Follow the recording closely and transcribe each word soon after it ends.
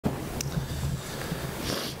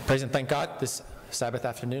Praise and thank God this Sabbath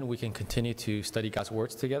afternoon we can continue to study God's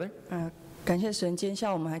words together. 感谢神，今天下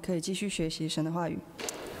午我们还可以继续学习神的话语。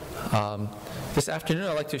This afternoon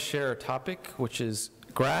I'd like to share a topic which is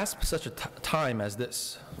grasp such a time as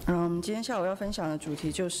this. 今天下午要分享的主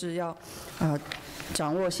题就是要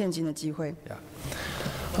掌握现今的机会。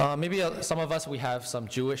Maybe some of us we have some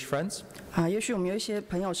Jewish friends. 也许我们有一些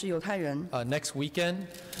朋友是犹太人。Next weekend,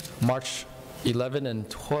 March 11 and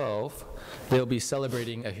 12, they'll be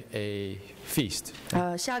celebrating a feast.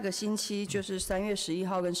 下个星期就是3月11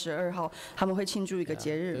号跟12号，他们会庆祝一个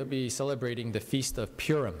节日。They'll be celebrating the feast of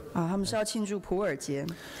Purim. 他们是要庆祝普尔节。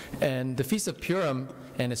And the feast of Purim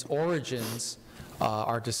and its origins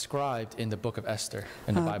are described in the book of Esther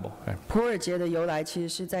in the Bible. Right? 普尔节的由来其实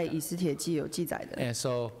是在以斯帖记有记载的。And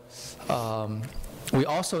so we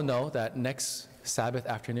also know that next Sabbath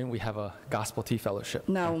afternoon we have a gospel tea fellowship.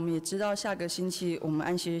 那我们也知道下个星期我们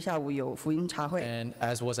安息日下午有福音茶会。And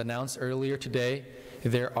as was announced earlier today,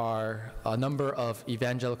 there are a number of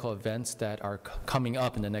evangelical events that are coming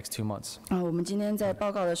up in the next 2 months. 我们今天在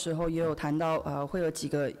报告的时候也有谈到会有几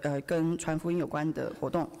个跟传福音有关的活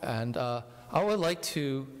动。And I would like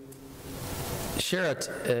to share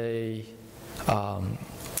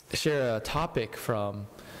share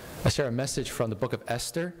a message from the book of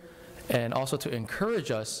Esther, and also to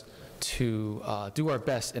encourage us to do our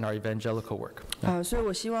best in our evangelical work. 所以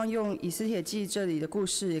我希望用以斯帖记这里的故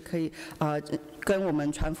事，也可以跟我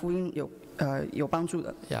们传福音有帮助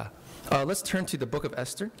的。Yeah. Let's turn to the book of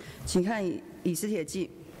Esther. 请看以斯帖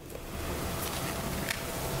记。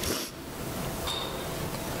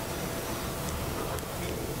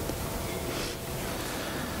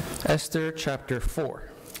Esther chapter 4.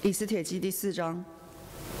 以斯帖记第4章。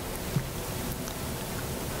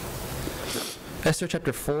Esther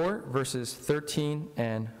chapter 4, verses 13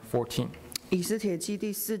 and 14. 以斯帖记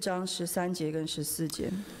第4章13节跟14节。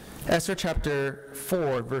Esther chapter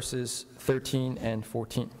 4, verses 13 and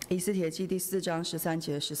 14. 以斯帖记第4章13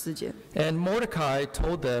节14节。And Mordecai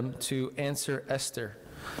told them to answer Esther,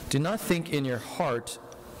 "Do not think in your heart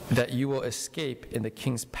that you will escape in the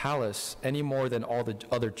king's palace any more than all the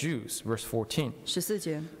other Jews." Verse 14. 14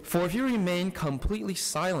节。For if you remain completely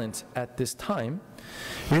silent at this time,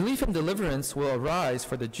 relief and deliverance will arise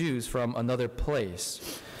for the Jews from another place,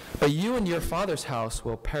 but you and your father's house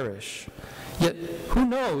will perish. Yet who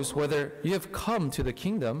knows whether you have come to the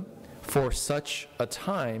kingdom for such a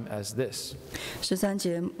time as this. 13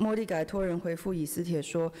节，末底改托人回复以斯帖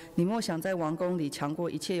说：“你莫想在王宫里强过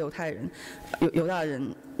一切犹大人，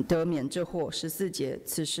得免这祸。”14节，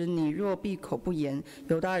此时你若闭口不言，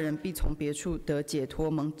犹大人必从别处得解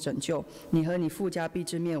脱蒙拯救，你和你父家必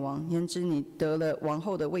至灭亡。焉知你得了王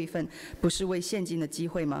后的位分，不是为现今的机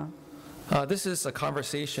会吗？ This is a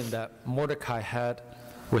conversation that Mordecai had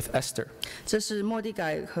with Esther. 这是末底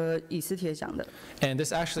改和以斯帖讲的。 And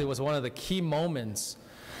this actually was one of the key moments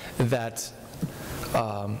that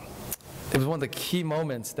it was one of the key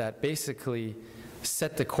moments that basically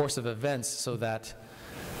set the course of events so that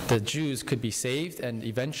the Jews could be saved, and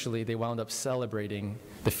eventually they wound up celebrating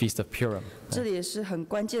the Feast of Purim. 这里也是很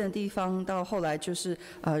关键的地方，到后来就是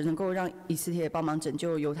能够让以斯帖帮忙拯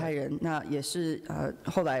救犹太人，那也是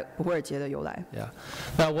后来普尔节的由来。 Yeah.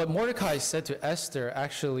 Now, what Mordecai said to Esther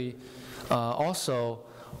actually also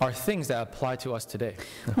are things that apply to us today.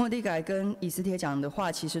 末底改跟以斯帖讲的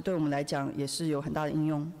话，其实对我们来讲也是有很大的应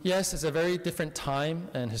用。 Yes, it's a very different time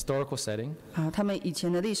and historical setting. 他们以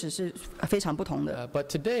前的历史是非常不同的。 But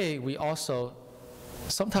today we also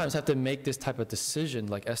sometimes have to make this type of decision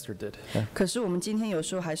like Esther did. 可是我们今天有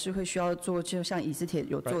时候还是会需要做，就像以斯帖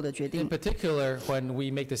有做的决 In 定。 particular, when we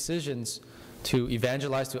make decisions to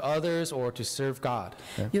evangelize to others or to serve God.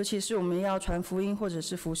 尤其是我们要传福音或者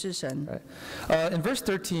是服侍神。 In verse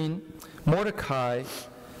 13, Mordecai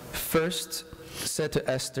first said to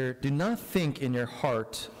Esther, "Do not think in your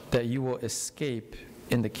heart that you will escape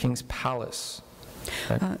in the king's palace."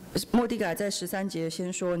 末底改在13节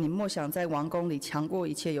先说：“你莫想在王宫里强过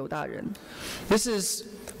一切犹大人。” This is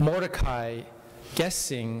Mordecai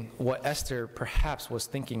guessing what Esther perhaps was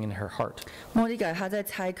thinking in her heart. 末底改他在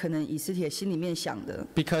猜，可能以斯帖心里面想的。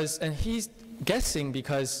 And he's guessing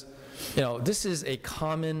because, this is a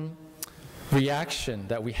common reaction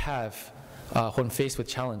that we have when faced with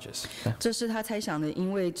challenges. 这是他猜想的，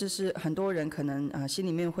因为这是很多人可能心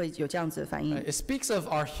里面会有这样子的反应。 It speaks of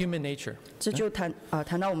our human nature. 这就谈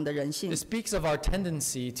到我们的人性 It。speaks of our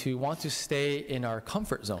tendency to want to stay in our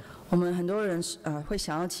comfort zone. 我们很多人会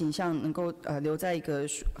想要倾向能够留在一个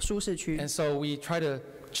舒适区。 And so we try to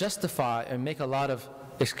justify and make a lot of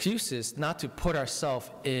excuses not to put ourselves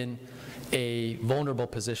in a vulnerable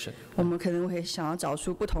position. 我们可能会想要找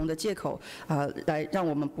出不同的借口来让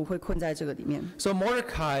我们不会困在这个里面。So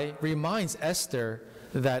Mordecai reminds Esther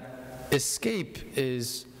that escape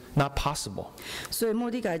is not possible. 所以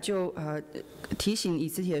末底改就提醒以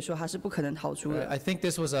斯帖说他是不可能逃出的。I think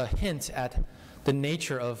this was a hint at the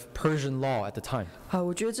nature of Persian law at the time.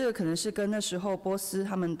 我觉得这个可能是跟那时候波斯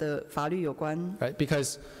他们的法律有关。Right?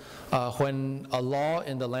 Because when a law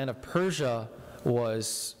in the land of Persia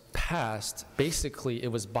was passed, basically it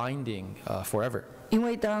was binding forever. 因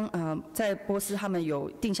为当在波斯他们有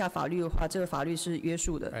定下法律的话，这个法律是约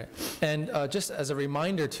束的。Right? And just as a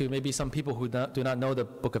reminder to maybe some people who do not know the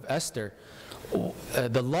book of Esther,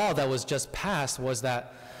 the law that was just passed was that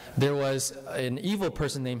there was an evil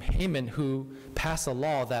person named Haman who passed a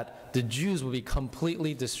law that the Jews would be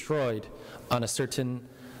completely destroyed on a certain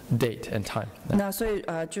date and time. 那所以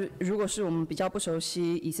就如果是我们比较不熟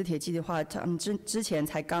悉以斯帖记的话，他们之前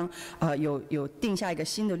才刚有定下一个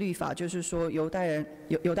新的律法，就是说犹大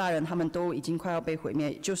人他们都已经快要被毁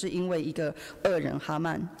灭，就是因为一个恶人哈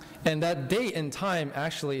曼。And that date and time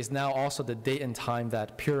actually is now also the date and time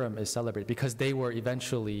that Purim is celebrated because they were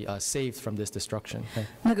eventually saved from this destruction.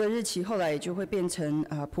 那个日期后来也就会变成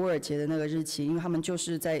普尔节的那个日期，因为他们就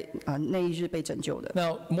是在那一日被拯救的。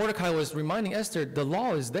Now Mordecai was reminding Esther the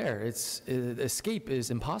law is there. Escape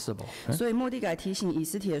is impossible. 所以末底改提醒以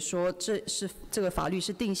斯帖说，这个法律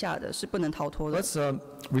是定下的，是不能逃脱的。Let's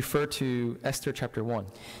refer to Esther chapter 1.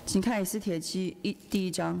 请看以斯帖记第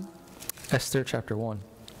一章。Esther chapter 1.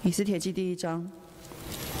 以斯帖记第一章。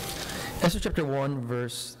Esther chapter 1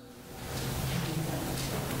 verse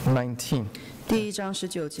 19. 第一章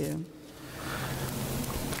19节。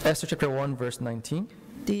Esther chapter 1 verse 19.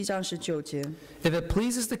 第一章19节。If it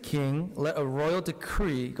pleases the king, let a royal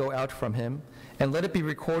decree go out from him, and let it be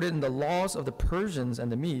recorded in the laws of the Persians and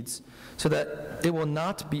the Medes, so that it will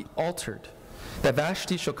not be altered, that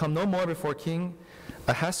Vashti shall come no more before King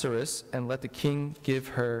Ahasuerus, and let the king give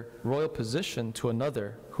her royal position to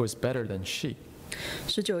another who is better than she.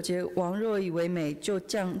 19节，王若以为美，就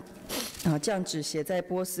降旨写在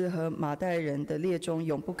波斯和马代人的列中，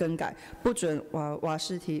永不更改，不准瓦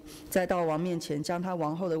实提再到王面前，将他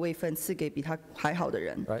王后的位分赐给比他还好的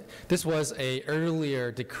人。Right. This was an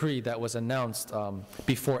earlier decree that was announced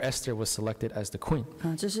before Esther was selected as the queen.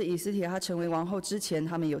 这是以斯帖她成为王后之前，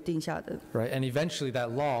他们有定下的。Right. And eventually that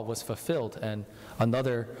law was fulfilled, and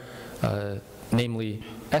another, namely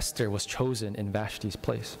Esther, was chosen in Vashti's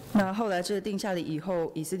place. 那后来这个定下了以后，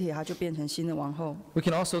以斯帖她就变成新的王后。We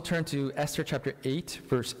can also turn to Esther chapter 8,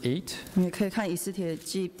 verse 8. 你也可以看以斯帖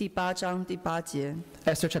记第8章第8节。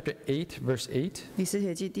Esther chapter 8, verse 8. 以斯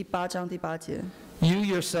帖记第8章第8节。You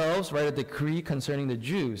yourselves write a decree concerning the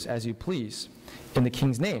Jews as you please, in the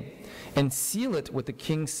king's name, and seal it with the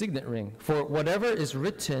king's signet ring. For whatever is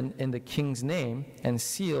written in the king's name and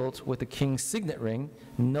sealed with the king's signet ring,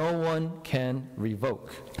 no one can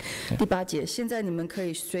revoke. 第8节，现在你们可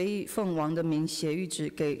以随意奉王的名写谕旨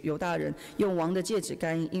给犹大人，用王的戒指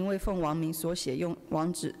盖印，因为奉王名所写用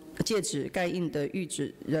王戒指盖印的谕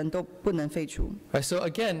旨，人都不能废除。Right, so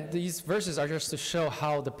again, these verses are just to show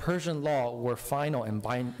how the Persian law were final and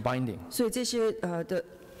binding. 所以这些的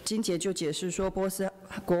经节就解释说，波斯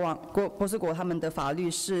国他们的法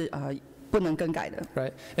律是不能更改的。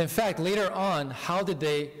Right. In fact, later on, how did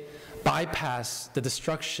they bypass the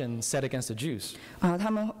destruction set against the Jews?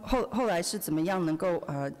 他们后来是怎么样能够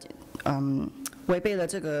违背了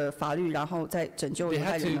这个法律，然后再拯救 They 犹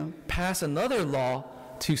太 had 人 to 呢？ pass another law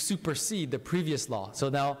to supersede the previous law. So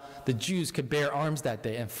now the Jews could bear arms that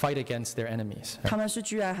day and fight against their enemies. 他们是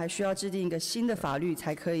居然还需要制定一个新的法律，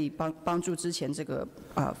才可以帮助之前这个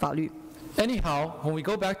法律。Anyhow, when we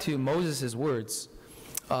go back to Moses' words,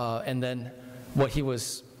 and then what he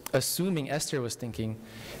was assuming Esther was thinking,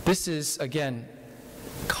 this is, again,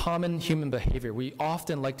 common human behavior. We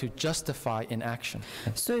often like to justify inaction.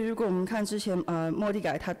 所以，如果我们看之前末底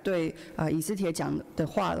改他对以斯帖讲的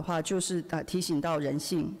话，就是提醒到人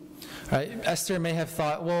性。Right? Esther may have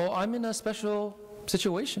thought, well, I'm in a special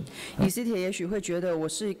situation. 以斯帖也许会觉得我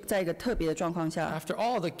是在一个特别的状况下， After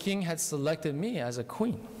all, the king had selected me as a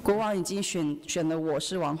queen. 国王已经选了我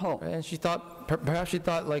是王后。 And she thought, perhaps she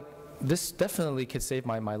thought, like, this definitely could save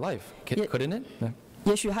my life, couldn't it? Yeah.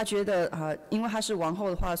 也许他觉得因为他是王后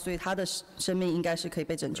的话，所以他的生命应该是可以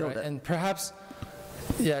被拯救 Right? 的。 And perhaps,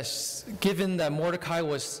 yes, given that Mordecai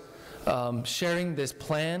was sharing this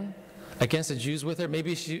plan against the Jews with her,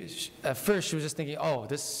 maybe at first she was just thinking, oh,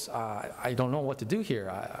 this, I don't know what to do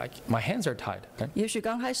here. My hands are tied. Okay? 也许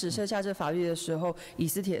刚开始设下这法律的时候，以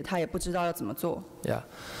斯帖他也不知道要怎么做。 Yeah.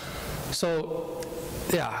 So,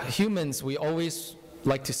 yeah, humans, we always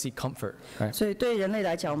like to seek comfort, right? 所以对人类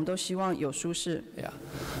来讲，我们都希望有舒适。Yeah.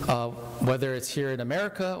 Whether it's here in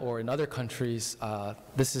America or in other countries,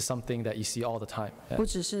 this is something that you see all the time. 不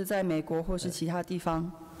只是在美国或是其他地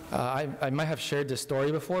方。I might have shared this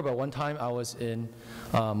story before, but one time I was in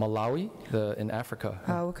Malawi, in Africa.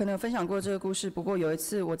 我可能有分享过这个故事，不过有一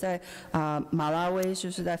次我在马拉威，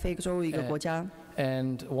就是在非洲一个国家。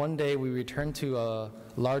And one day we returned to a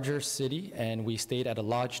larger city and we stayed at a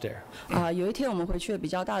lodge there. 有一天我们回去了比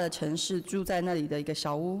较大的城市，住在那里的一个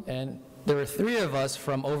小屋。And there were 3 of us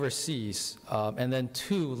from overseas, and then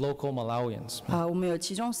 2 local Malawians. 我们有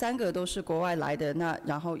其中3个都是国外来的，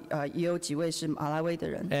然后也有几位是马拉威的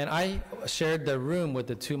人。And I shared the room with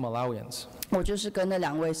the 2 Malawians. 我就是跟那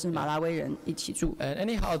2位是马拉威人一起住。And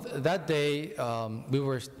anyhow, that day we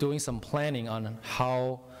were doing some planning on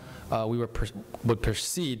how we would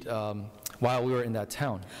proceed while we were in that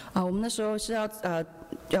town. 我们那时候是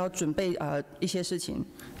要准备一些事情。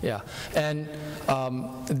Yeah, and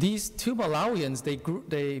these 2 Malawians,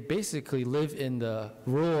 they basically live in the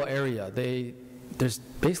rural area. There's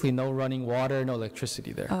basically no running water, no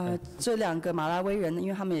electricity there. 这2个马拉威人，因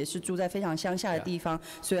为他们也是住在非常乡下的地方，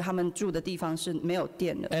所以他们住的地方是没有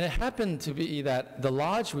电的。And it happened to be that the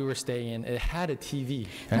lodge we were staying in, it had a TV.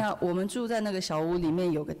 那我们住在那个小屋里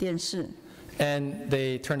面有个电视。And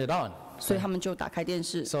they turned it on. 所以他们就打开电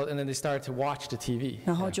视。So and then they started to watch the TV.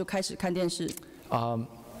 然后就开始看电视。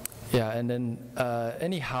Yeah, and then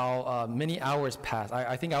anyhow, many hours passed.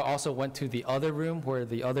 I think I also went to the other room where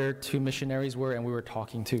the other 2 missionaries were, and we were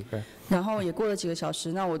talking too. Right? 然后也过了几个小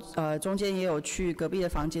时，那我中间也有去隔壁的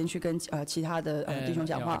房间去跟其他的弟兄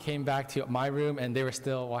讲话。I came back to my room, and they were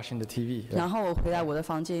still watching the TV. 然后我回来我的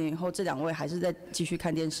房间以后，这2位还是在继续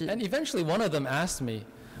看电视。And eventually, one of them asked me,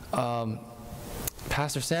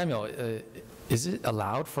 Pastor Samuel, is it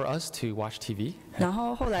allowed for us to watch TV? 然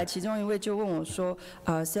后后来其中一位就问我说，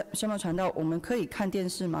宣教传道，我们可以看电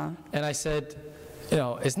视吗？ And I said,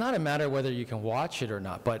 it's not a matter whether you can watch it or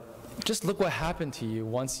not, but just look what happened to you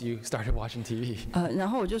once you started watching TV. 然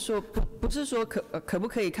后我就说，不是说可不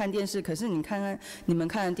可以看电视，可是你看看你们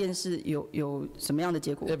看的电视有什么样的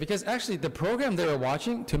结果？ Yeah, because actually the program they were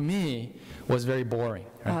watching to me was very boring.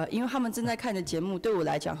 Right? 因为他们正在看的节目对我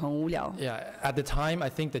来讲很无聊。Yeah, at the time I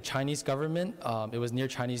think the Chinese government, it was near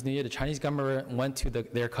Chinese New Year. The Chinese government went to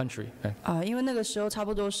their country. Right? 因为那个时候差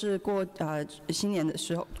不多是过新年的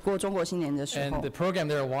时候，过中国新年的时候。 And the program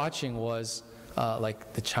they were watching was like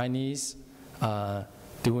the Chinese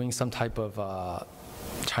doing some type of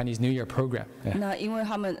Chinese New Year program. 那因为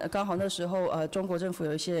他们刚好那时候中国政府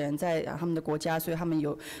有一些人在他们的国家，所以他们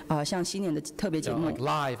有像新年的特别节目 like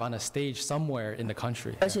live on a stage somewhere in the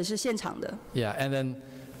country. 而且是现场的。 Yeah, and then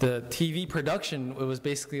the TV production, it was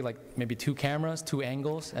basically like maybe 2 cameras, 2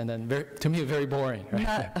 angles, and then to me very boring.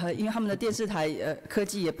 Right? 那因为他们的电视台科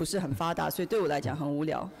技也不是很发达，所以对我来讲很无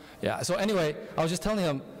聊。 Yeah, so anyway, I was just telling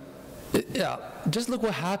them, yeah, just look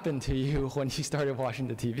what happened to you when you started watching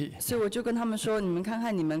the TV. 所以我就跟他们说，你们看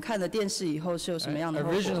看你们看的电视以后是有什么样的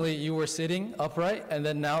后果。 Originally, you were sitting upright, and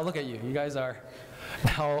then now look at you. You guys are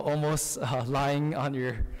now almost lying on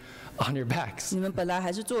your backs. 你们本来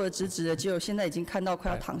还是坐得直直的，结果现在已经看到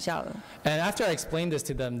快要躺下了。 And after I explained this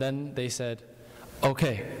to them, then they said,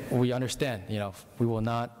 "Okay, we understand. We will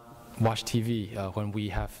not watch TV when we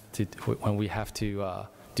have to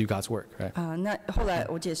do God's work." Right? 那后来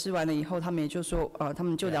我解释完了以后，他们也就说，他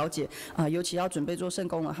们就了解，尤其要准备做圣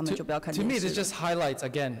工了，他们就不要看 To 电 me, this 视。 just highlights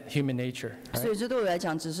again human nature. 所 Right? 以这对我来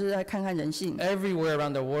讲，只是在看看人性。 Everywhere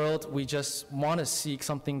around the world, we just want to seek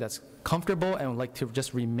something that's comfortable and like to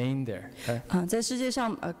just remain there. Right? 在世界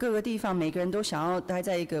上各个地方，每个人都想要待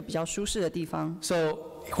在一个比较舒适的地方。 So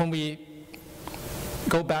when we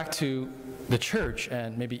go back to the church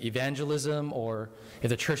and maybe evangelism, or if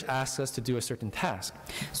the church asks us to do a certain task,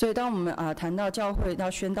 所以当我们谈到教会要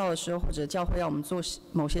宣道的时候，或者教会要我们做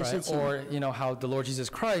某些事 right? 情， Or how the Lord Jesus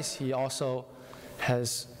Christ, He also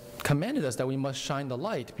has commanded us that we must shine the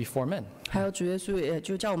light before men. 还有主耶稣也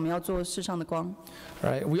就叫我们要做世上的光。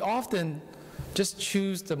 Right? We often just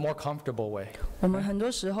choose the more comfortable way. 我们很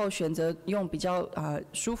多时候选择用比较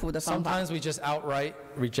舒服的方法， Sometimes we just outright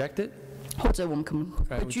reject it. 或者我们可能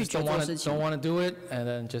Right? 会 We 拒 just 绝 don't 做 want 事 to 情。 don't want to do it, and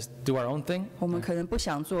then just do our own thing. 我们可能不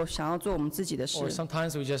想做，想要做我们自己的事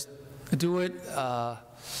Or。sometimes we just do it,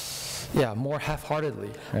 more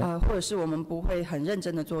half-heartedly. Right? 或者是我们不会很认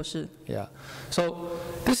真的做事。 Yeah. So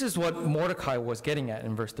this is what Mordecai was getting at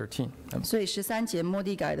in verse 13. 所以13节末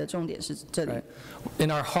底改的重点是这里 Right? In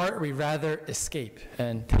our heart, we rather escape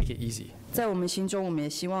and take it easy. 在我们心中，我们也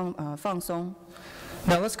希望放松。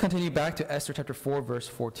 Now let's continue back to Esther chapter 4, verse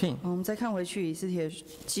 14. 我们再看回去以斯帖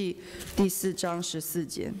记第4章14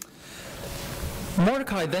节。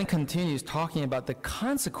Mordecai then continues talking about the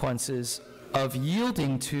consequences of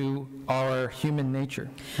yielding to our human nature.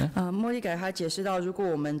 末底改他解释到，如果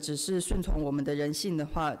我们只是顺从我们的人性的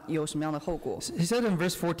话，有什么样的后果？ He said in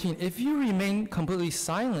verse 14, if you remain completely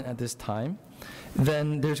silent at this time,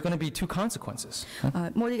 then there's going to be two consequences.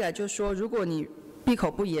 末底改就说，如果你闭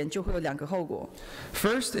口不言，就会有两个后果。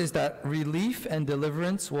 First is that relief and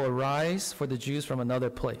deliverance will arise for the Jews from another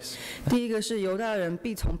place. 第一个是犹大人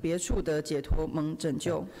必从别处得解脱蒙拯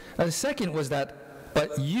救， The second was that,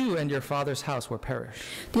 but you and your father's house will perish.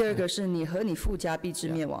 第二个是你和你父家必至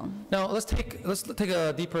灭亡。 Now let's take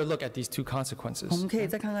a deeper look at these two 我 consequences. 们可以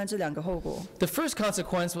再看看这两个后果。 The first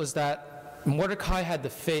consequence was that Mordecai had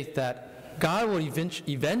the faith that God would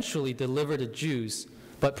eventually deliver the Jews,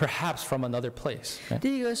 but perhaps from another place.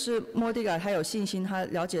 第一个是末底改，他有信心，他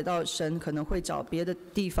了解到神可能会找别的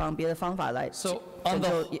地方、别的方法来 So 拯 on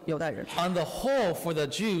救 the 犹太人。 whole, for the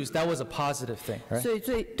Jews, that was a positive thing, right? 所以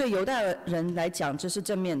对犹太人来讲，这是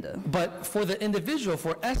正面的。 But for the individual,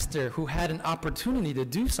 for Esther, who had an opportunity to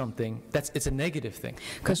do something, it's a negative thing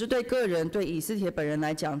可是对个人、对以斯帖本人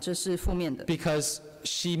来讲，这是负面的， because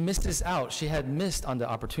she misses out. She had missed on the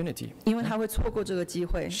opportunity. 因为他会错过这个机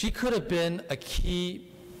会。 She could have been a key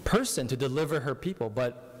person to deliver her people,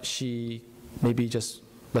 but she maybe just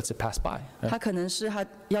lets it pass by. 他可能是他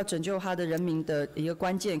要拯救他的人民的一个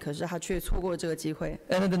关键，可是他却错过这个机会。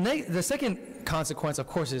 And then the second consequence, of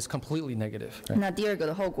course, is completely negative. Right? 那第二个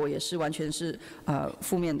的后果也是完全是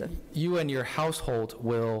负面的， You and your household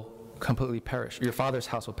will completely perish. Your father's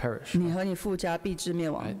house will perish. 你和你父家必至灭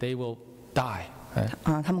亡 Right? They will die. Right?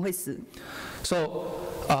 他们会死。 So,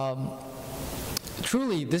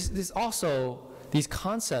 truly, these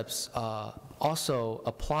concepts also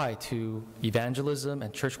apply to evangelism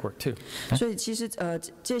and church work too. 所以其实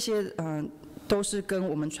这些都是跟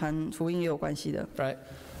我们传福音也有关系的。 Right?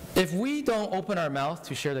 If we don't open our mouth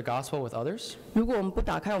to share the gospel with others, 如果我们不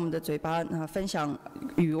打开我们的嘴巴，分享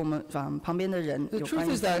与我们旁边的人 the 有 truth 关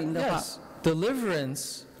于 is 福 that 音的话， yes,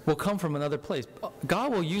 deliverance will come from another place.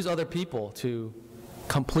 God will use other people to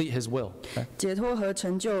complete His will. Right? 解脱和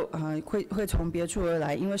成就会从别处而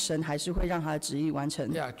来，因为神还是会让他的旨意完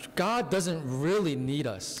成。 Yeah, God doesn't really need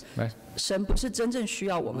us. Right? 神不是真正需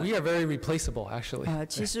要我们， We are very replaceable, actually.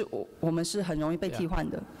 其实我们是很容易被替换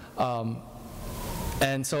的。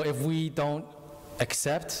 And so if we don't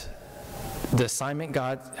accept the assignment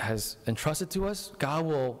God has entrusted to us, God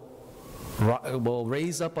will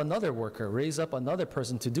raise up another worker, raise up another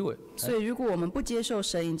person to do it. 所以，如果我们不接受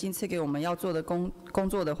神已经赐给我们要做的工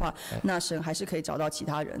作的话，那神还是可以找到其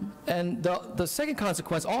他人。 And the second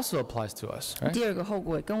consequence also applies to us. Right? 第二个后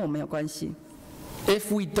果也跟我们有关系。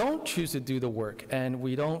 If we don't choose to do the work and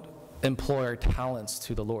we don't employ our talents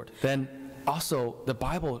to the Lord, then also the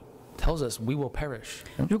Bible tells us we will perish.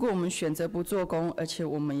 如果我们选择不做工，而且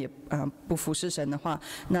我们也不服侍神的话，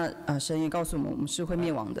那神也告诉我们，我们是会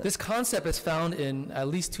灭亡的。 This concept is found in at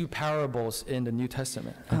least 2 parables in the New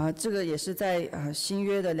Testament. 这个也是在新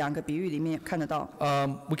约的2个比喻里面看得到。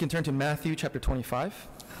 We can turn to Matthew chapter 25.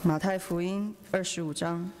 马太福音25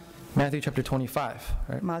章， Matthew chapter 25.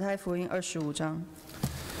 Right? 马太福音25章。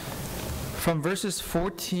 From verses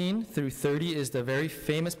 14 through 30 is the very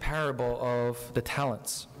famous parable of the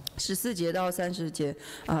talents. 14节到30节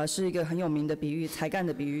是一个很有名的比喻，才干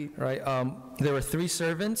的比喻。 Right? There were 3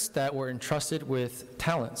 servants that were entrusted with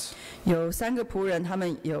talents. 有3个仆人，他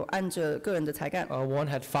们有按着个人的才干， One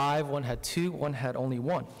had 5, one had 2, one had only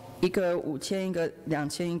 1. 一个5000，一个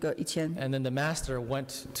2000，一个1000。And then the master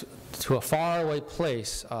went to a faraway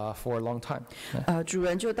place for a long time. 主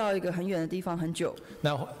人就到一个很远的地方很久。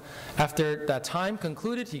 Now, after that time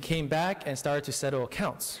concluded, he came back and started to settle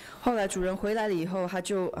accounts. 后来主人回来了以后，他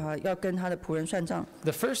就要跟他的仆人算账。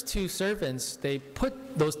 The first 2 servants, they put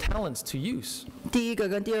those talents to use. 第一个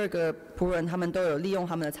跟第二个仆人，他们都有利用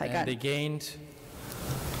他们的才 And 干， they gained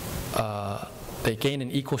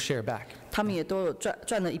an equal share back. 他们也都有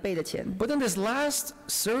赚了1倍的钱。 But then this last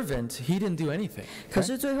servant, he didn't do anything. 可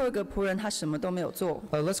是最后一个仆人他什么都没有做。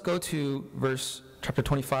 Let's go to chapter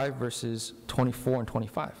 25, verses 24 and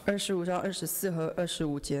 25. 25章24和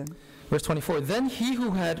25节。 Verse 24, then he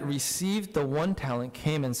who had received the 1 talent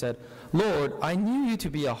came and said, Lord, I knew you to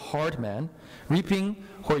be a hard man, reaping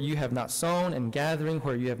where you have not sown and gathering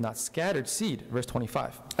where you have not scattered seed. Verse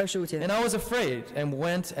 25. 25节。 And I was afraid and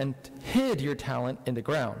went and hid your talent in the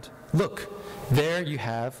ground. Look, there you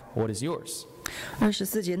have what is yours.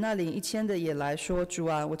 24节，那领1000的也来说：“主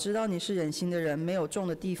啊，我知道你是忍心的人，没有种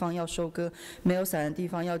的地方要收割，没有散的地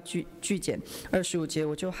方要聚减。”25节，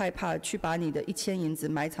我就害怕，去把你的1000银子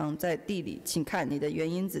埋藏在地里，请看你的原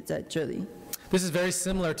银子在这里。 This is very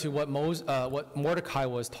similar to what Mordecai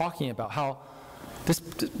was talking about, how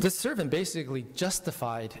This servant basically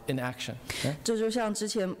justified inaction. Okay? 这就像之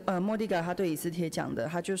前末底改他对以斯帖讲的，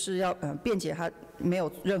他就是要辩解他没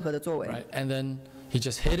有任何的作为。Right? And then he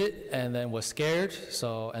just hid it and then was scared,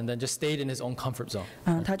 and then just stayed in his own comfort zone.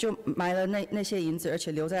 他就埋了那些银子，而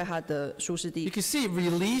且留在他的舒适 You 地。 can see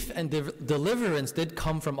relief and deliverance did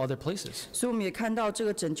come from other places. 所以我们也看到这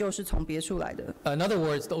个拯救是从别处来的。 In other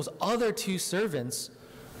words, those other two servants,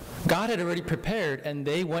 God had already prepared, and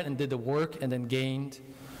they went and did the work and then gained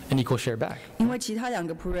an equal share back. 因为其他2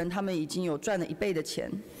个仆人他们已经有赚了1倍的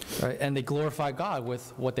钱， Right? And they glorified God with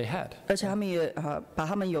what they had. 而且他们也把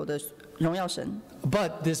他们有的荣耀神。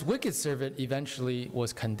 But this wicked servant eventually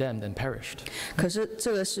was condemned and perished. 可是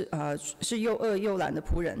这个是又恶又懒的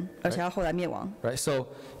仆人，而且他后来灭亡。 Right? So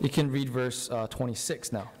you can read verse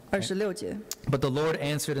 26 now. 26节， But the Lord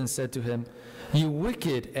answered and said to him, You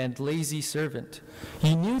wicked and lazy servant,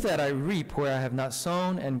 you knew that I reap where I have not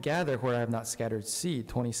sown and gather where I have not scattered seed.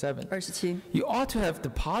 27. 27， You ought to have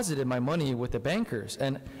deposited my money with the bankers,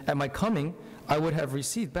 and at my coming I would have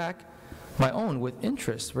received back my own with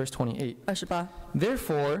interest. Verse 28. 28，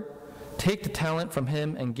 Therefore, take the talent from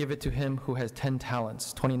him and give it to him who has 10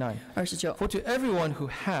 talents. 29. 29， For to everyone who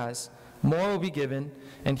has, more will be given,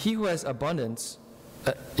 and he who has abundance,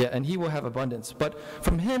 and he will have abundance. But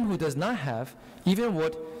from him who does not have, even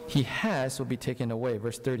what he has will be taken away.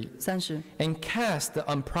 Verse 30. 30， And cast the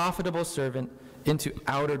unprofitable servant into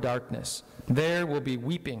outer darkness. There will be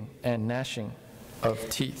weeping and gnashing of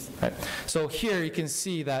teeth. Right? So here you can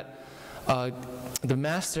see that the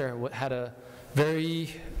master was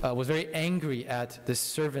very angry at this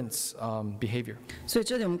servant's behavior. 所以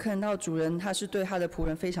这里我们看到主人他是对他的仆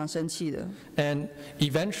人非常生气的。 And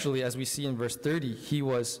eventually, as we see in verse 30, he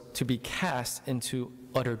was to be cast into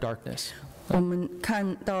utter darkness. 我们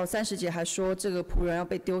看到30节还说，这个仆人要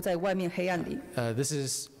被丢在外面黑暗里。 This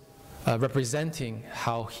is representing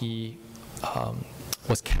how he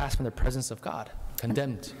was cast from the presence of God,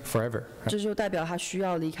 condemned forever. 这就代表他需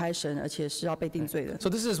要离开神，而且是要被定罪的。 So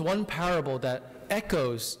this is one parable that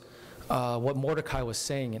echoes what Mordecai was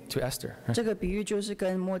saying to Esther. 这个比喻就是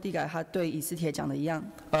跟末底改他对以斯帖讲的一样。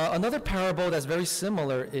 Another parable that's very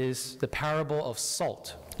similar is the parable of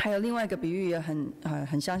salt. 还有另外一个比喻也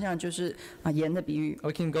很相像，就是盐的比喻。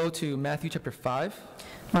 We can go to Matthew chapter 5.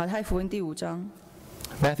 马太福音第5章，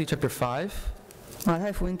 Matthew chapter 5, 马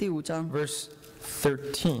太福音第5章 verse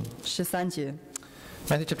 13. 13节，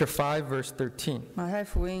 Matthew chapter 5, verse 13. 马太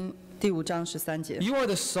福音第5章13节。 You are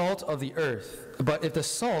the salt of the earth, but if the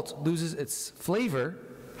salt loses its flavor,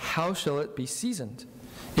 how shall it be seasoned?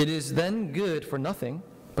 It is then good for nothing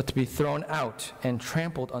but to be thrown out and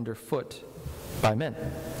trampled underfoot by men.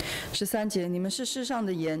 13节，你们是世上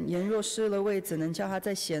的盐，盐若失了味，怎能叫它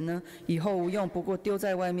再咸呢？以后无用，不过丢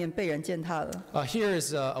在外面，被人践踏了。Here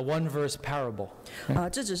is a one-verse parable,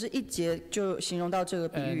 这只是一节就形容到这个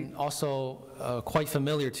比喻 and。also quite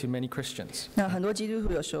familiar to many Christians. 那很多基督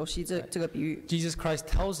徒有熟悉这个比喻。 Jesus Christ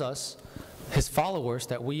tells us, his followers,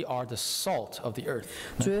 that we are the salt of the earth.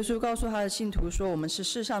 主耶稣告诉他的信徒说，我们是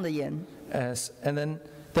世上的盐。 And then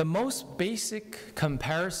the most basic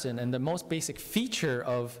comparison and the most basic feature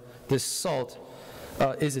of this salt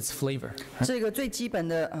is its flavor. 这个最基本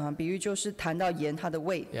的比喻就是谈到盐它的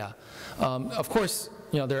味。 Yeah. Of course,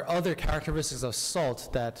 there are other characteristics of salt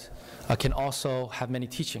that can also have many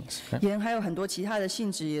teachings. Right? 盐还有很多其他的性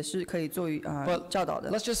质也是可以作为教导的。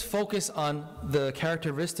 Let's just focus on the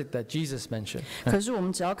characteristic that Jesus mentioned. 可是我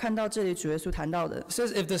们只要看到这里主耶稣谈到的， It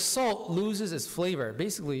says if the salt loses its flavor,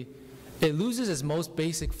 basically it loses its most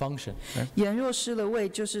basic function. Right? 盐若失了味，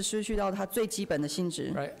就是失去到它最基本的性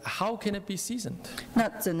质。 Right? How can it be seasoned? 那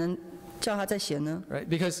怎能叫它再咸呢？ Right?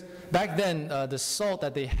 Because back then, the salt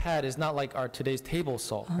that they had is not like our today's table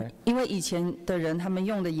salt. Right? 因为以前的人他们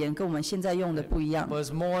用的盐跟我们现在用的不一样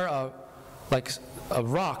It，was more like a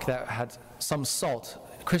rock that had some salt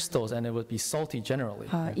crystals, and it would be salty generally.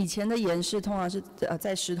 以前的盐是通常是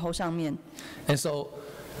在石头上面， And so,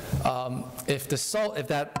 if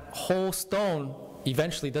that whole stone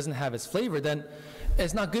eventually doesn't have its flavor, then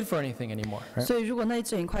it's not good for anything anymore. Right? 所以如果那一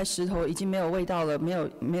整块石头已经没有味道了，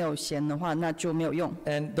没有咸的话，那就没有用。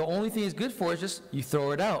 And the only thing it's good for is just you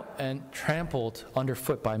throw it out and trampled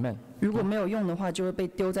underfoot by men. 如果没有用的话，就会被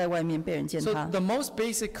丢在外面，被人践 So 踏。 the most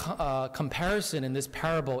basic comparison in this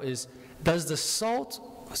parable is, does the salt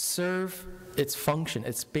serve its function,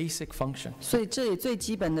 its basic function? 所以这里最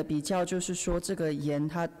基本的比较就是说，这个盐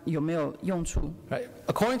它有没有用处？ Right?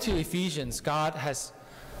 According to Ephesians, God has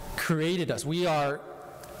created us. We are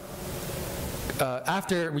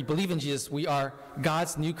after we believe in Jesus, we are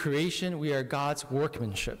God's new creation. We are God's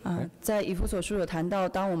workmanship. 在以弗所书有谈到，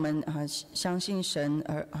当我们相信神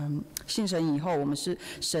信神以后，我们是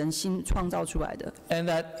神新创造出来的。And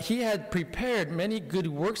that He had prepared many good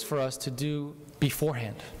works for us to do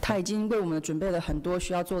beforehand. 他已经为我们准备了很多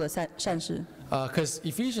需要做的善事。Because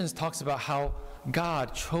Ephesians talks about how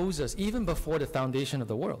God chose us even before the foundation of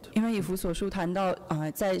the world. 因为以弗所书谈到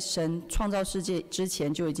在神创造世界之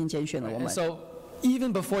前就已经拣选了我 And 们。so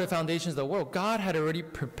even before the foundations of the world, God had already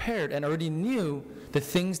prepared and already knew the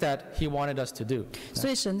things that He wanted us to do. 所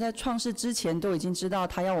以神在创世之前都已经知道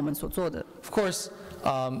他要我们所做的。Of course,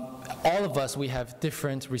 all of us, we have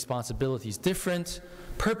different responsibilities, different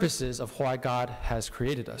purposes of why God has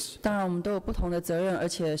created us. 当然我们都有不同的责任，而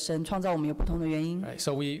且神创造我们有不同的原因。Right?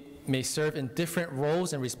 So we may serve in different roles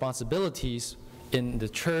and responsibilities in the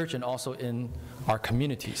church and also in our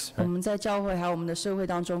communities. 我 Right? 们在教会还有我们的社会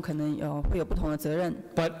当中，可能会有不同的责任。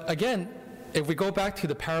 But again, if we go back to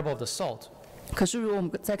the parable of the salt, 可是如果我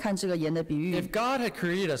们再看这个盐的比喻， if God had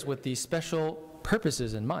created us with these special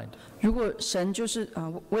purposes in mind, 如果神就是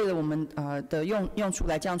为了我们的用处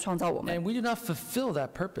来这样创造我们， and we do not fulfill that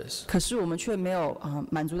purpose, 可是我们却没有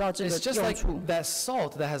满足到这 it's 个 just 用 like 处， that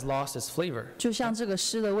salt that has lost its flavor. 就像这个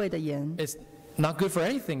失了味的盐， It's not good for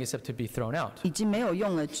anything except to be thrown out. 已经没有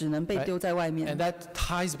用了，只能被 Right. 丢在外 And 面。 that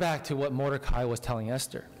ties back to what Mordecai was telling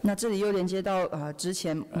Esther. 那这里又连接到之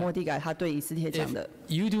前末底改他对以斯帖讲 If 的，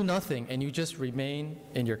 you do nothing and you just remain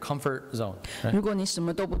in your comfort zone, right? 如果你什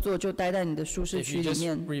么都不做，就待在你的舒适 If 区 you 里 just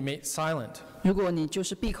面， remain silent, 如果你就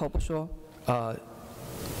是闭口不说，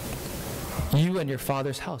 you and your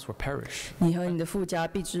father's house will perish. 你和你的父家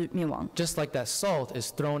必至灭亡， Just like that salt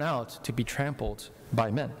is thrown out to be trampled by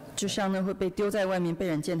men. 就像那会被丢在外面被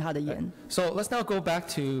人践踏的盐。 So let's now go back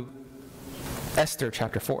to Esther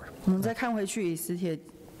chapter 4. 我们再看回去以斯帖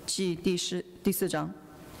记第4章，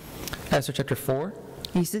 Esther chapter 4.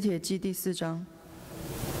 以斯帖记第4章，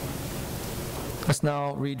 Let's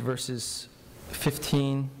now read verses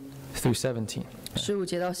 15 through 17. 15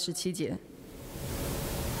节到17节。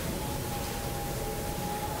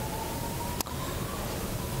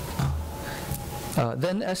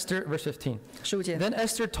Then Esther, verse 15. 15节， Then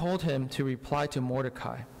Esther told him to reply to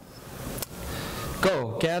Mordecai,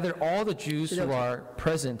 Go, gather all the Jews who are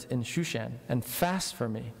present in Shushan, and fast for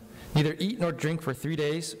me. Neither eat nor drink for 3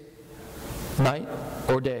 days, night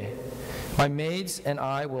or day. My maids and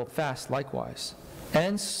I will fast likewise.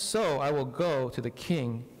 And so I will go to the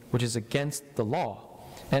king, which is against the law.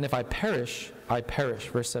 And if I perish, I perish.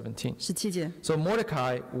 Verse 17. 17节。 So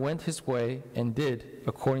Mordecai went his way and did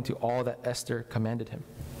according to all that Esther commanded him.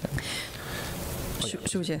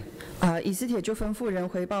 15节，以斯帖就吩咐人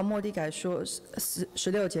回报末底改说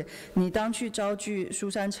，16节，你当去招聚书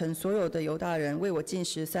珊城所有的犹大人，为我禁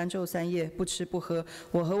食3昼3夜，不吃不喝。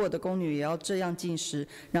我和我的宫女也要这样禁食。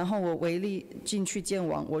然后我违例进去见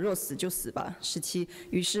王，我若死就死吧。17，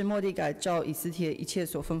于是末底改照以斯帖一切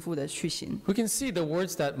所吩咐的去行。 We can see the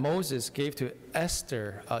words that Moses gave to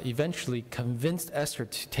Esther eventually convinced Esther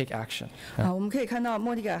to take action. 我们可以看到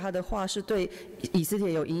末底改他的话是对以斯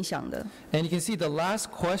帖有影响的。 And you can see the last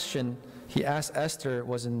question he asked Esther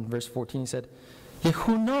was in verse 14. He said, Yet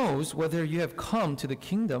who knows whether you have come to the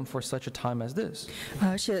kingdom for such a time as this?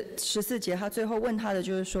 而且14节他最后问他的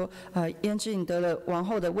就是说，焉知你得了王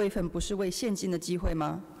后的位分，不是为现今的机会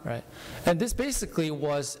吗？ Right? And this basically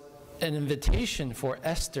was an invitation for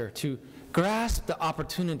Esther to grasp the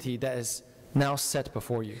opportunity that is now set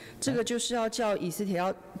before you. 这个就是要叫以斯帖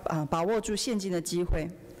要把握住现今的机会，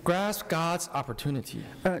 Grasp God's opportunity.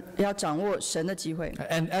 要掌握神的机会。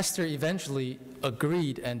 And Esther eventually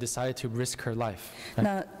agreed and decided to risk her life.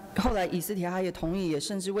 那后来以斯帖他也同意，也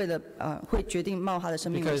甚至为了会决定冒他的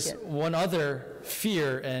生命危 Because 险。 one other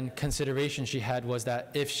fear and consideration she had was that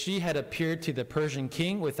if she had appeared to the Persian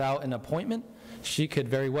king without an appointment, she could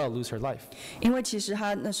very well lose her life. 因为其实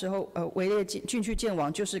他那时候围猎进去见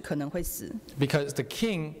王，就是可能会死， Because the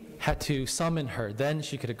king had to summon her, then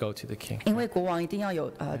she could go to the king. 因为国王一定要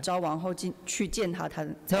有招王后去见他，他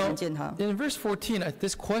才 Now, 能见他。 in verse 14,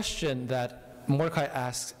 this question that Mordecai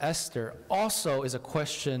asks Esther also is a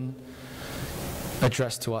question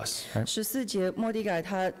addressed to us, right? 14节末底改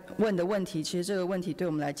他问的问题，其实这个问题对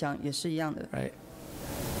我们来讲也是一样的。 Right?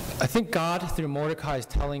 I think God through Mordecai is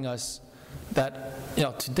telling us that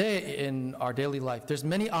today in our daily life, there's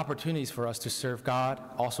many opportunities for us to serve God,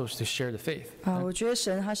 also to share the faith. 我觉得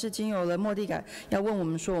神他是经由了末底改要问我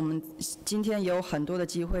们说，我们今天有很多的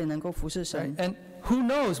机会能够服侍 Right? 神。 And who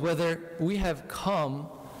knows whether we have come,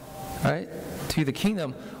 right, to the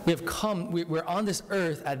kingdom. We have come, we're on this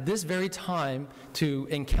earth at this very time to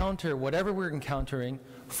encounter whatever we're encountering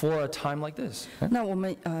for a time like this. 那我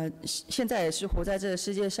们现在也是活在这个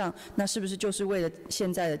世界上，那是不是就是为了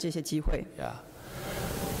现在的这些机会？ Yeah.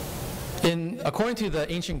 According to the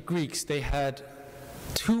ancient Greeks, they had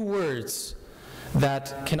 2 words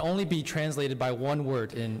that can only be translated by 1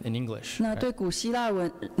 word in English. 那对古希腊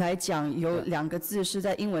文来讲，有2个字是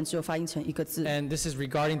在英文只有发音成1个字， And this is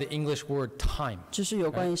regarding the English word time. 这是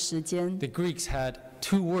有关于时间。 The Greeks had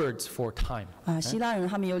 2 words for time. 希腊人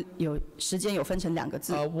他们有时间有分成2个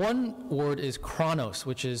字。One word is chronos,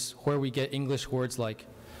 which is where we get English words like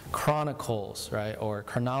chronicles, right, or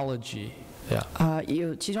chronology. Yeah.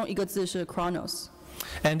 有其中1个字是 chronos。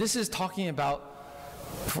 And this is talking about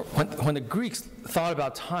when the Greeks thought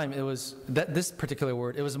about time, it was this particular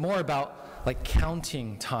word. It was more about like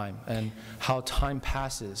counting time and how time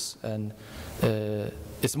passes, and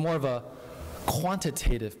it's more of a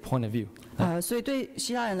quantitative point of view. 所以对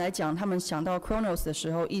希腊人来讲，他们想到 chronos 的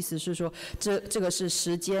时候，意思是说这个是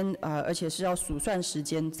时间而且是要数算时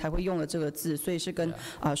间才会用的这个字，所以是跟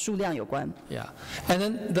数量有关。 Yeah. And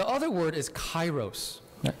then the other word is kairos.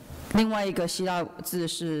 另外一个希腊字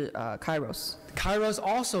是kairos。 Kairos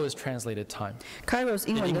also is translated time. kairos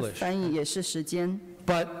英文的 English. 翻译也是时间。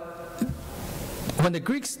 But when the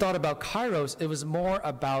Greeks thought about kairos, it was more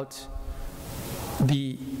about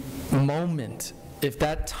the moment, if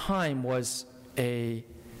that time was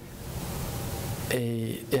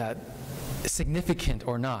significant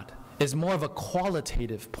or not. Is more of a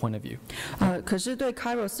qualitative point of view. 可是对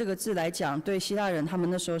kairos 这个字来讲，对希腊人他们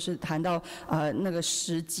那时候是谈到那个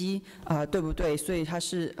时机对不对？所以它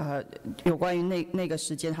是有关于那个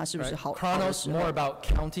时间它是不是好。 Chronos more about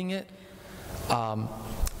counting it.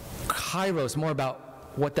 Kairos more about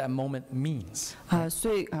what that moment means.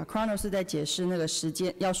 所以chronos 是在解释那个时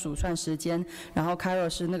间要数算时间，然后 kairos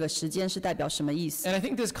是那个时间是代表什么意思。 And I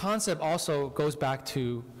think this concept also goes back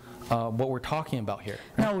to what we're talking about here.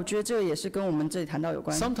 那我觉得这个也是跟我们这里谈到有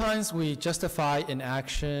关。 Sometimes we justify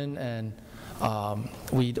inaction and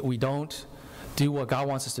we don't do what God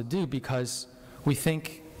wants us to do because we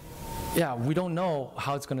think, yeah, we don't know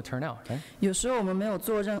how it's going to turn out. Right? 有时候我们没有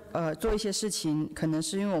做一些事情，可能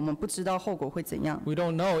是因为我们不知道后果会怎样。 We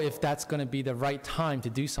don't know if that's going to be the right time to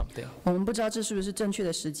do something. 我们不知道这是不是正确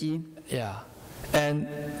的时机。 Yeah,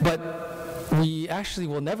 but we actually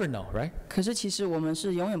will never know, right? 可是其实我们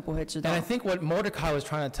是永远不会知 And 道 I。think what Mordecai was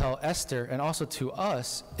trying to tell Esther and also to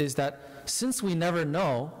us is that since we never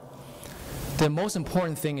know, the most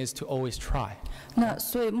important thing is to always try. 那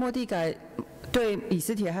所以末地改对以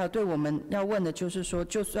斯帖还有对我们要问的就是说，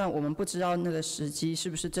就算我们不知道那个时机是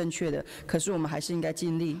不是正确的，可是我们还是应该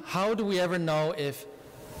尽力。 How do we ever know if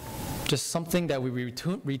just something that we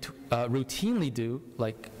routinely do,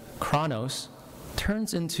 like chronos,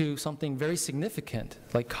 turns into something very significant,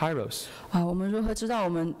 like kairos? 我们如何知道我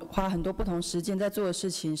们花很多不同时间在做的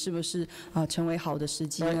事情是不是成为好的时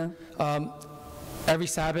机呢？ Every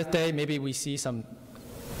Sabbath day, maybe we see some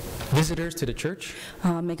visitors to the church.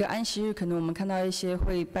 每个安息日，可能我们看到一些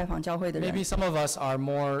会拜访教会的人 Maybe，some of us are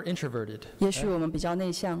more introverted, 也许我们比较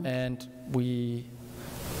内向， and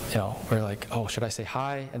we're like, oh, should I say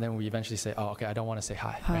hi? And then we eventually say, oh, okay, I don't want to say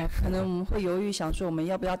hi. 可能我们会犹豫想说我们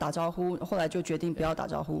要不要打招呼，后来就决定不要打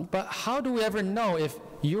招呼。 But how do we ever know if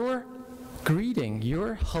your greeting,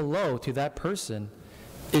 your hello to that person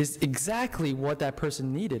is exactly what that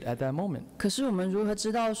person needed at that moment? 可是我们如何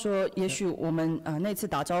知道说，也许我们那次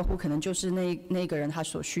打招呼可能就是那个人他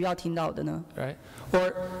所需要听到的呢？ Right?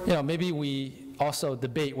 Or, maybe we also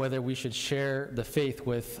debate whether we should share the faith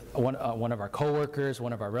with one of our coworkers,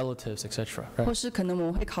 one of our relatives, etc. 或 Right? 是可能我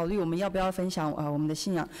们会考虑我们要不要分享我们的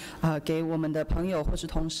信仰给我们的朋友或是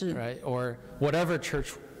同事 Right? Or whatever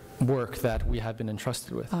church work that we have been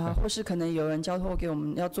entrusted with. 或是可能有人交托给我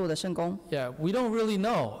们要做的圣工。 Yeah, we don't really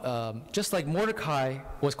know. Just like Mordecai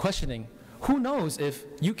was questioning, who knows if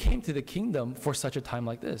you came to the kingdom for such a time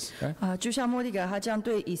like this? Right? 就像末地改他这样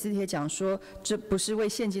对以斯帖讲说，这不是为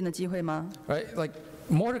现今的机会吗？ Right? Like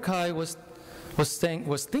Mordecai was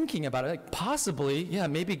thinking about it. Like possibly, yeah,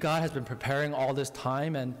 maybe God has been preparing all this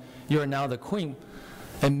time, and you are now the queen.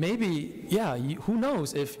 And maybe, yeah, who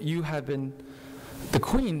knows if you have been the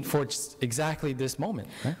queen for exactly this moment,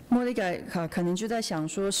 right? 末地改可能就在想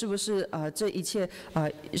说，是不是这一切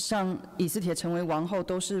让以斯帖成为王后，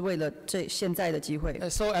都是为了这现在的机会？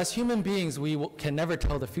 So as human beings, we can never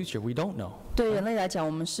tell the future. We don't know. 对人类来讲，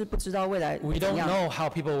我们是不知道未来 We 怎 don't 样， know how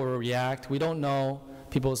people will react. We don't know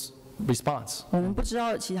people's response. 我们不知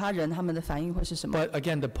道其他人他们的反应会是什么。 But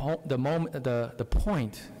again, the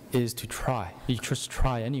point is to try. You just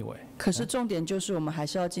try anyway. 可是重点就是我们还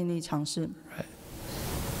是要尽力尝试。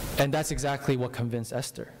 And that's exactly what convinced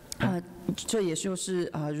Esther. 这也就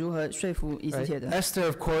是如何说服以斯帖 Right? 的。 Esther,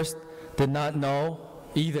 of course, did not know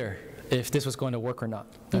either if this was going to work or not.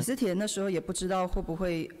 以斯帖那时候也不知道会不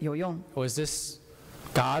会有用。 Was this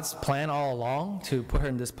God's plan all along to put her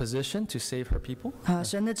in this position to save her people?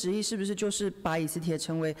 神的旨意是不是就是把以斯帖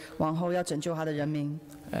成为王后，要拯救他的人民？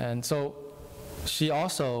 And so she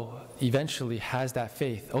also eventually has that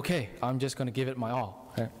faith. Okay, I'm just going to give it my all.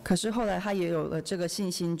 Right? 可是后来他也有了这个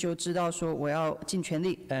信心，就知道说我要尽全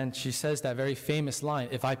力。 And she says that very famous line,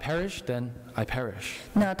 if I perish, then I perish.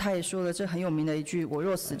 那他也说了这很有名的一句：我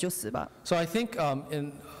若死就死吧。 So I think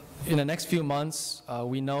in the next few months,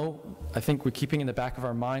 we know, I think we're keeping in the back of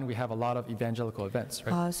our mind, we have a lot of evangelical events,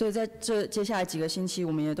 right? 所以在这接下来几个星期，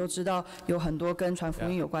我们也都知道有很多跟传福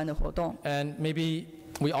音有关的活动。 And maybe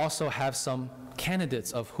we also have some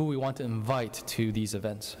candidates of who we want to invite to these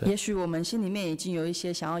events. 也许我们心里面已经有一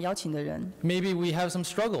些想要邀请的人， Maybe we have some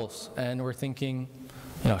struggles and we're thinking,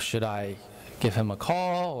 should I give him a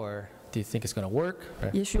call or do you think it's going to work?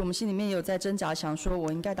 Right? 也许我们心里面也有在挣扎，想说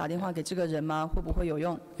我应该打电话给这个人吗？会不会有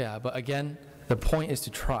用？ Yeah, but again, the point is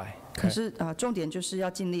to try. 可是重点就是要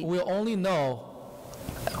尽力。 We'll only know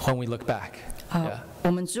when we look back. Yeah. 我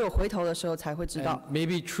们只有回头的时候才会知 And 道。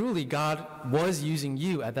 maybe truly God was using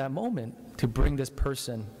you at that moment to bring this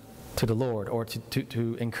person to the Lord or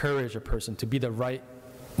to encourage a person to be the right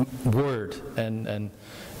word and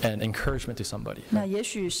encouragement to somebody. 那也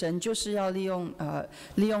许神就是要利用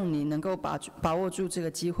你能够把握住这个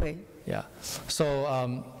机会。 Yeah. So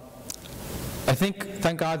I think,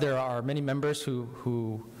 thank God, there are many members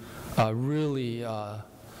who really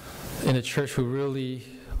in the church who really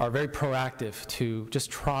are very proactive to just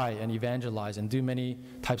try and evangelize and do many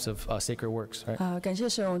types of sacred works, right? 感谢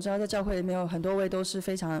神，我知道在教会里面有很多位都是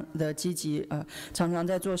非常的积极，常常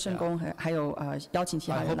在做圣工，还有邀请其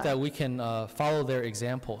他 I 人 hope 来。 that we can follow their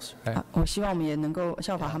examples, right? 我希望我们也能够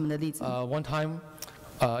效法他们的例子。 One time,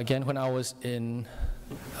 again, when I was on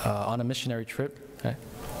a missionary trip, right?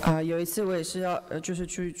 有一次我也是要就是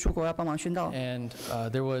出国要帮忙宣道， And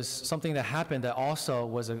there was something that happened that also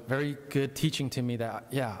was a very good teaching to me that,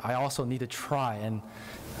 yeah, I also need to try and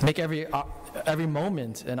make every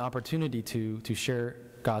moment an opportunity to share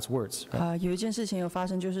God's words. Right? 有一件事情有发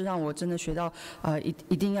生，就是让我真的学到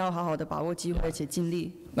一定要好好的把握机会，而且尽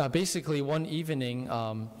力。 Now, basically, one evening,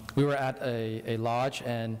 we were at a lodge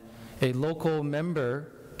and a local member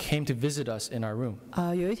came to visit us in our room.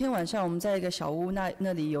 有一天晚上，我们在一个小屋那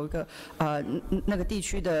里有一个那个地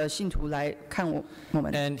区的信徒来看我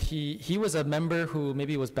们。 And he was a member who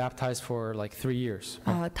maybe was baptized for like 3 years.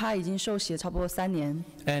 他已经受洗差不多3年，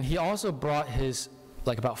 And he also brought his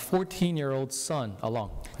like about 14-year-old son along.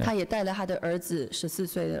 他也带了他的儿子14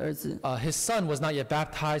岁的儿子。 His son was not yet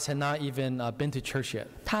baptized, had not even been to church yet.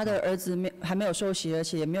 他的儿子还没有受洗，而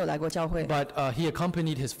且也没有来过教会。 But he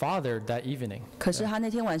accompanied his father that evening. 可是他那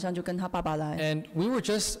天晚上就跟他爸爸来。 And we were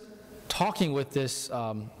just talking with this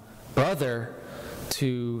brother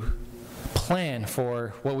to plan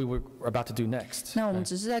for what we were about to do next. 那我们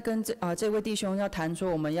只是在跟这位弟兄要谈说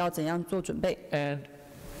我们要怎样做准备。 And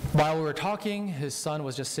while we were talking, his son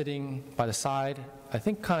was just sitting by the side, I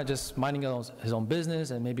think kind of just minding his own business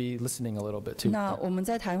and maybe listening a little bit too. 那我们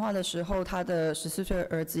在谈话的时候，他的14岁的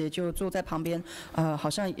儿子也就坐在旁边，好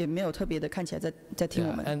像也没有特别的看起来在听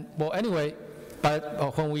我 Yeah, 们。 and well, anyway, but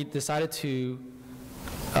when we decided to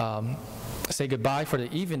say goodbye for the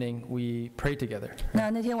evening, we prayed together.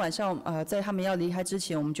 那天晚上，在他们要离开之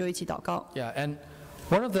前，我们就一起祷告。 Yeah, and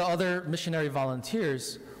one of the other missionary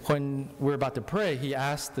volunteers, when we were about to pray, he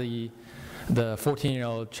asked the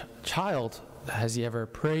 14-year-old child, has he ever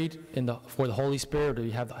prayed for the Holy Spirit,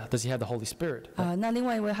 or does he have the Holy Spirit? 那另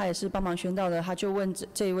外一位他也是帮忙宣道的，他就问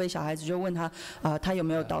这一位小孩子，就问他，他有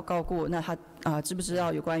没有祷告过？那他知不知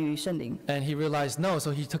道有关于圣灵？ And he realized no,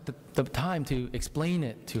 so he took the time to explain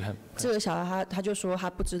it to him. 这个小孩他就说他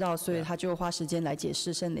不知道，所以他就花时间来解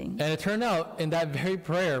释圣灵。 And it turned out in that very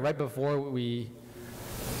prayer, right before we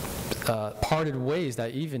parted ways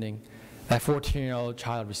that evening, that 14-year-old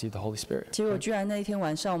child received the Holy Spirit. 结果居然那一天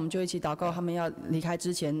晚上，我们就一起祷告，他们要离开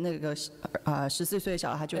之前，那个14岁的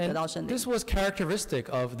小孩就得 And 到圣灵。 this was characteristic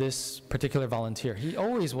of this particular volunteer. He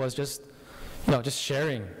always was just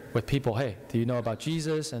sharing with people, hey, do you know about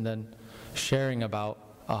Jesus? And then sharing about,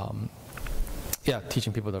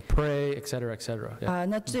 teaching people to pray, etc., etc. Yeah.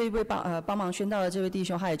 那这一位帮忙宣道的这位弟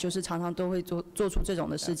兄，他也就是常常都会做出这种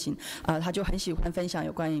的事情。他就很喜欢分享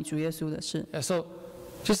有关于主耶稣的事。 Yeah, so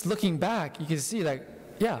just looking back, you can see that,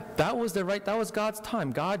 yeah, that was God's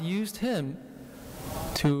time. God used him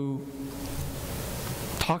to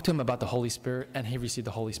talked to him about the Holy Spirit, and he received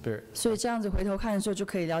the Holy Spirit. 所以这样子回头看的时候，就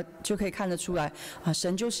可以看得出来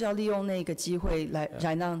神就是要利用那个机会来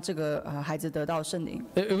让这个孩子得到圣灵。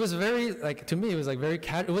It was very to me it was very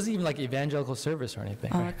it wasn't even like evangelical service or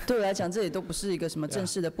anything. Right? 对我来讲，这也都不是一个什么正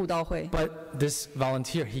式的布道会。But this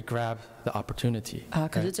volunteer, he grabbed the opportunity.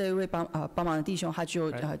 可是这一位帮忙的弟兄，他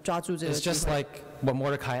就抓住这个 It's 机 just 会。 like what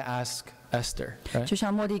Mordecai asked Esther. Right? 就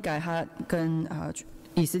像末底改他跟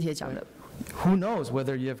以斯帖讲的。 Who knows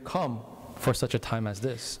whether you have come for such a time as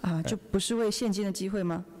this? 就不是为现今的机会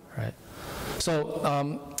吗？ Right. So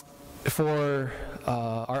for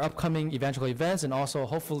our upcoming evangelical events, and also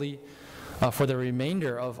hopefully for the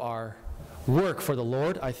remainder of our work for the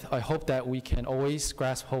Lord, I hope that we can always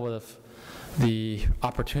grasp hold of the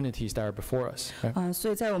opportunities that are before us. Right?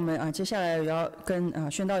 所以在我们接下来要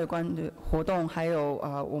跟宣道有关的活动，还有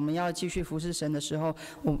我们要继续服侍神的时候，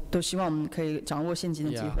我都希望我们可以掌握现今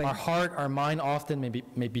的机 Yeah, 会。 our heart, our mind often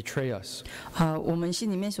may betray us. 我们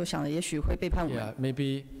心里面所想的，也许会背叛我 Yeah, 们。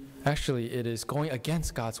 maybe actually it is going against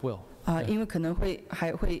God's will. 因为可能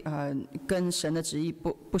还会跟神的旨意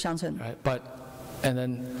不相称。 Right? And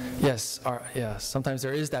then sometimes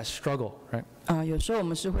there is that struggle, right? 有时候我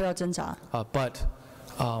们是会要挣扎。But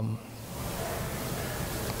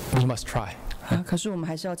we must try. 可是我们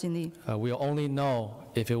还是要尽力。 We'll only know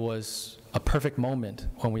if it was a perfect moment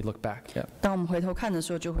when we look back. Yeah. 当我们回头看的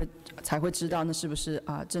时候，才会知道那是不是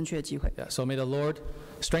正确的机会。 Yeah. So may the Lord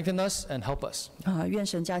strengthen us and help us, 愿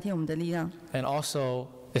神加添我们的力量， and also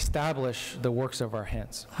establish the works of our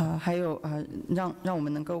hands. 还有让我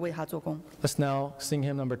们能够为他做工。 Let's now sing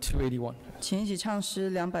hymn number 281. 请一起唱诗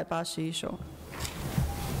281首。